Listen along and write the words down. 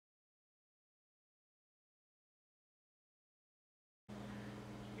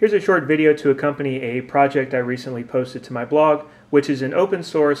Here's a short video to accompany a project I recently posted to my blog, which is an open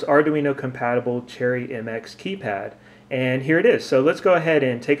source Arduino compatible Cherry MX keypad. And here it is. So let's go ahead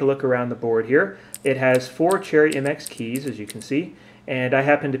and take a look around the board here. It has 4 Cherry MX keys, as you can see, and I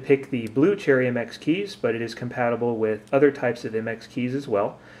happen to pick the blue Cherry MX keys, but it is compatible with other types of MX keys as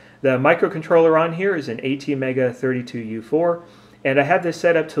well. The microcontroller on here is an ATmega 32U4, and I have this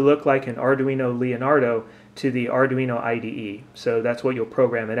set up to look like an Arduino Leonardo to the Arduino IDE. So that's what you'll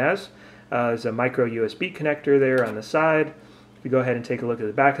program it as. There's a micro USB connector there on the side. If you go ahead and take a look at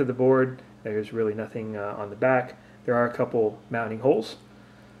the back of the board, there's really nothing on the back. There are a couple mounting holes.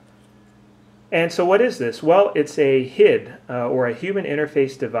 And so what is this? Well, it's a HID, or a human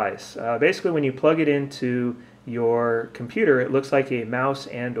interface device. Basically, when you plug it into your computer, it looks like a mouse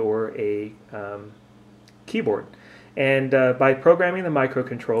and or a keyboard. And by programming the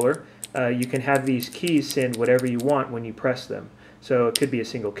microcontroller, you can have these keys send whatever you want when you press them. So it could be a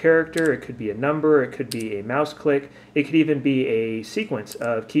single character, it could be a number, it could be a mouse click, it could even be a sequence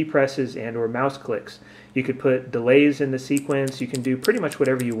of key presses and or mouse clicks. You could put delays in the sequence, you can do pretty much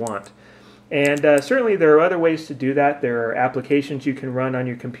whatever you want. And certainly there are other ways to do that. There are applications you can run on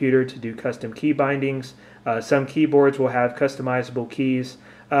your computer to do custom key bindings. Some keyboards will have customizable keys.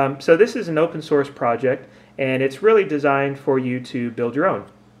 So this is an open source project, and it's really designed for you to build your own.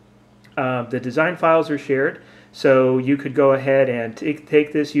 The design files are shared, so you could go ahead and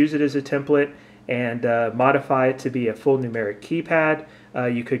take this, use it as a template, and modify it to be a full numeric keypad.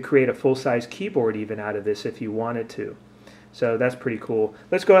 You could create a full-size keyboard even out of this if you wanted to. So that's pretty cool.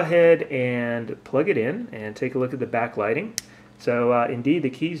 Let's go ahead and plug it in and take a look at the backlighting. So indeed, the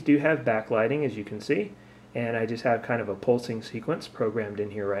keys do have backlighting, as you can see, and I just have kind of a pulsing sequence programmed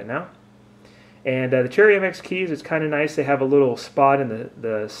in here right now. And the Cherry MX keys, it's kind of nice. They have a little spot in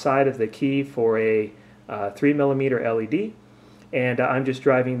the side of the key for a 3mm LED, and I'm just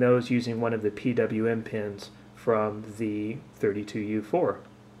driving those using one of the PWM pins from the 32U4.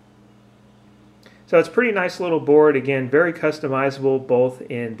 So it's a pretty nice little board. Again, very customizable both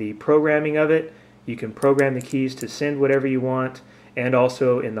in the programming of it. You can program the keys to send whatever you want, and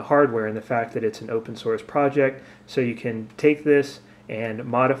also in the hardware and the fact that it's an open source project, so you can take this and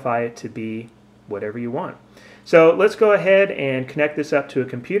modify it to be whatever you want. So let's go ahead and connect this up to a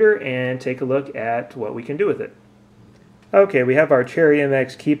computer and take a look at what we can do with it. Okay, we have our Cherry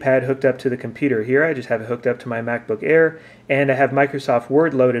MX keypad hooked up to the computer here. I just have it hooked up to my MacBook Air, and I have Microsoft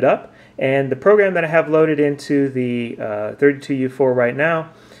Word loaded up. And the program that I have loaded into the 32U4 right now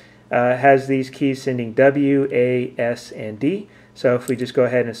has these keys sending W, A, S, and D. So if we just go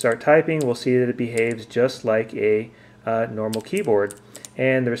ahead and start typing, we'll see that it behaves just like a normal keyboard.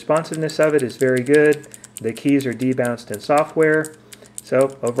 And the responsiveness of it is very good. The keys are debounced in software.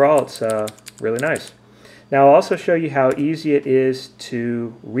 So overall, it's really nice. Now I'll also show you how easy it is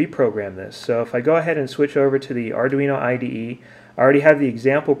to reprogram this. So if I go ahead and switch over to the Arduino IDE, I already have the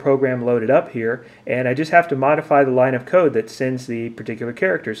example program loaded up here, and I just have to modify the line of code that sends the particular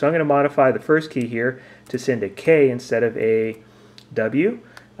character. So I'm going to modify the first key here to send a K instead of a W.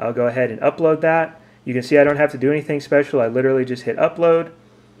 I'll go ahead and upload that. You can see I don't have to do anything special. I literally just hit upload,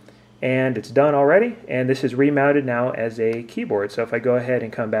 and it's done already. And this is remounted now as a keyboard. So if I go ahead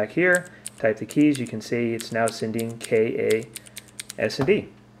and come back here, type the keys, you can see it's now sending K, A, S, and D.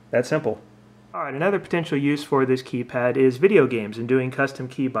 That's simple. Alright, another potential use for this keypad is video games and doing custom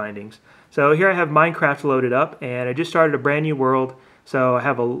key bindings. So here I have Minecraft loaded up, and I just started a brand new world, so I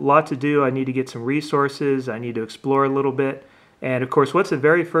have a lot to do. I need to get some resources, I need to explore a little bit, and of course what's the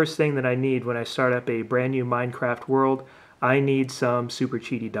very first thing that I need when I start up a brand new Minecraft world? I need some super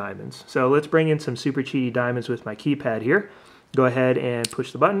cheaty diamonds. So let's bring in some super cheaty diamonds with my keypad here. Go ahead and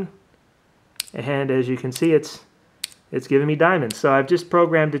push the button, and as you can see, it's giving me diamonds. So I've just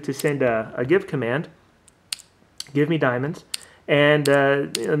programmed it to send a give command, give me diamonds, and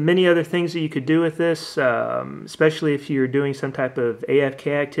many other things that you could do with this, especially if you're doing some type of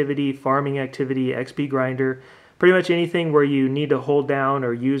AFK activity, farming activity, XP grinder, pretty much anything where you need to hold down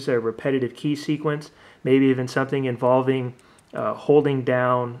or use a repetitive key sequence, maybe even something involving holding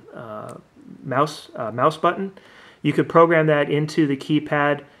down mouse button. You could program that into the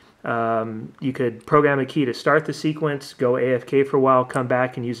keypad. You could program a key to start the sequence, go AFK for a while, come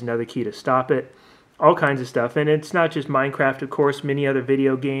back and use another key to stop it. All kinds of stuff. And it's not just Minecraft, of course, many other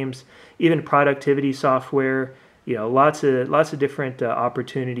video games, even productivity software, you know, lots of different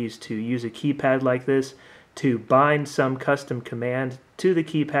opportunities to use a keypad like this to bind some custom command to the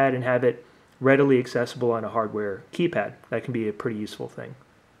keypad and have it readily accessible on a hardware keypad. That can be a pretty useful thing.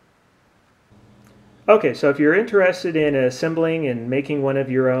 Okay, so if you're interested in assembling and making one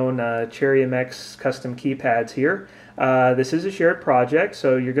of your own Cherry MX custom keypads here, this is a shared project,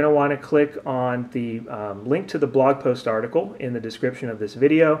 so you're going to want to click on the link to the blog post article in the description of this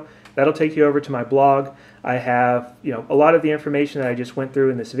video. That'll take you over to my blog. I have, a lot of the information that I just went through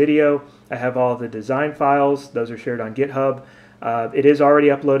in this video. I have all the design files. Those are shared on GitHub. It is already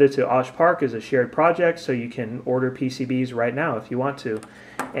uploaded to OSHPark as a shared project, so you can order PCBs right now if you want to.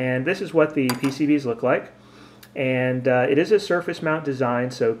 And this is what the PCBs look like. And it is a surface mount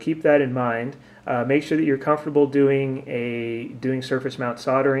design, so keep that in mind. Make sure that you're comfortable doing surface mount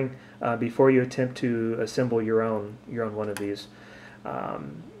soldering before you attempt to assemble your own one of these.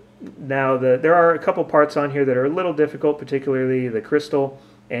 Now there are a couple parts on here that are a little difficult, particularly the crystal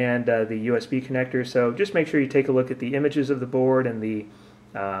and the USB connector. So just make sure you take a look at the images of the board and the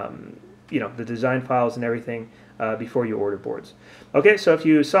the design files and everything before you order boards. Okay, so if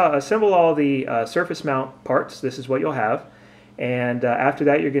you assemble all the surface mount parts, this is what you'll have. And after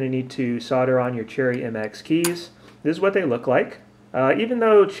that, you're going to need to solder on your Cherry MX keys. This is what they look like. Even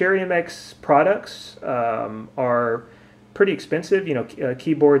though Cherry MX products are pretty expensive,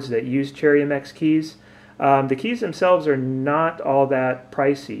 keyboards that use Cherry MX keys, the keys themselves are not all that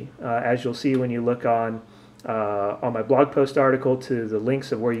pricey, as you'll see when you look on my blog post article to the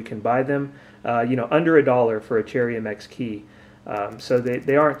links of where you can buy them. Under $1 for a Cherry MX key, so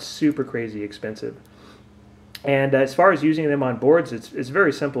they aren't super crazy expensive. And as far as using them on boards, it's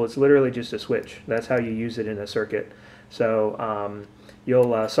very simple. It's literally just a switch. That's how you use it in a circuit. So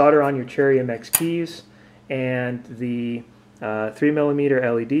you'll solder on your Cherry MX keys, and the 3mm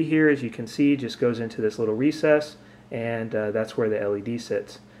LED here, as you can see, just goes into this little recess, and that's where the LED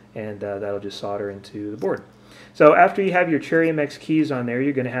sits, and that'll just solder into the board. So after you have your Cherry MX keys on there,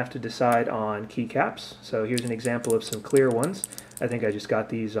 you're going to have to decide on keycaps. So here's an example of some clear ones. I think I just got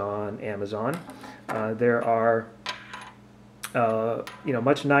these on Amazon. There are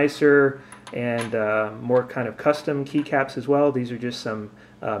much nicer and more kind of custom keycaps as well. These are just some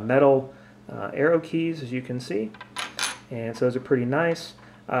metal arrow keys, as you can see, and so those are pretty nice.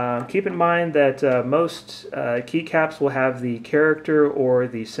 Keep in mind that most keycaps will have the character or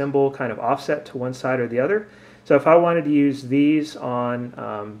the symbol kind of offset to one side or the other. So if I wanted to use these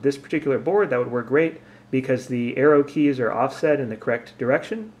on this particular board, that would work great because the arrow keys are offset in the correct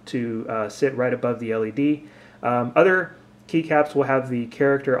direction to sit right above the LED. Other keycaps will have the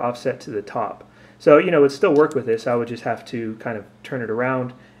character offset to the top. So, it would still work with this. I would just have to kind of turn it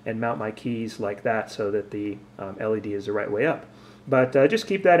around and mount my keys like that so that the LED is the right way up. But just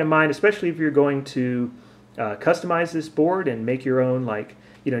keep that in mind, especially if you're going to customize this board and make your own, like,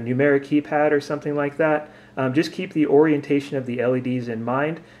 numeric keypad or something like that. Just keep the orientation of the LEDs in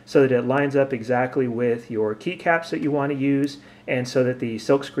mind so that it lines up exactly with your keycaps that you want to use, and so that the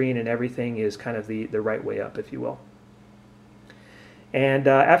silkscreen and everything is kind of the right way up, if you will. And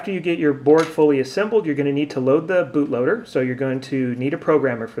after you get your board fully assembled, you're going to need to load the bootloader. So you're going to need a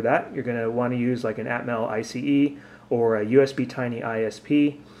programmer for that. You're going to want to use like an Atmel ICE or a USB Tiny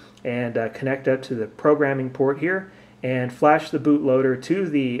ISP, and connect up to the programming port here and flash the bootloader to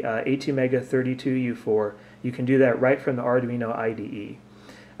the ATmega 32U4. You can do that right from the Arduino IDE.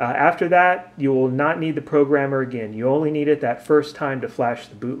 After that, you will not need the programmer again. You only need it that first time to flash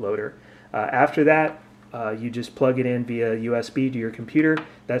the bootloader. After that, you just plug it in via USB to your computer.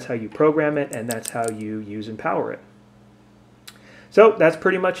 That's how you program it, and that's how you use and power it. So that's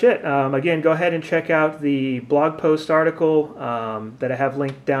pretty much it. Again, go ahead and check out the blog post article that I have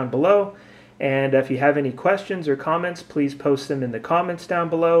linked down below. And if you have any questions or comments, please post them in the comments down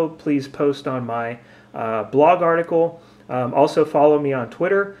below. Please post on my blog article. Also follow me on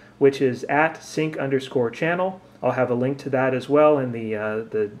Twitter, which is @sync_channel. I'll have a link to that as well in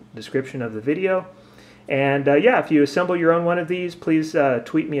the description of the video. And yeah, if you assemble your own one of these, please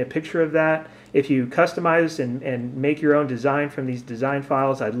tweet me a picture of that. If you customize and make your own design from these design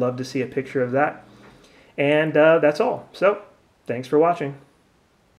files, I'd love to see a picture of that. And that's all. So, thanks for watching.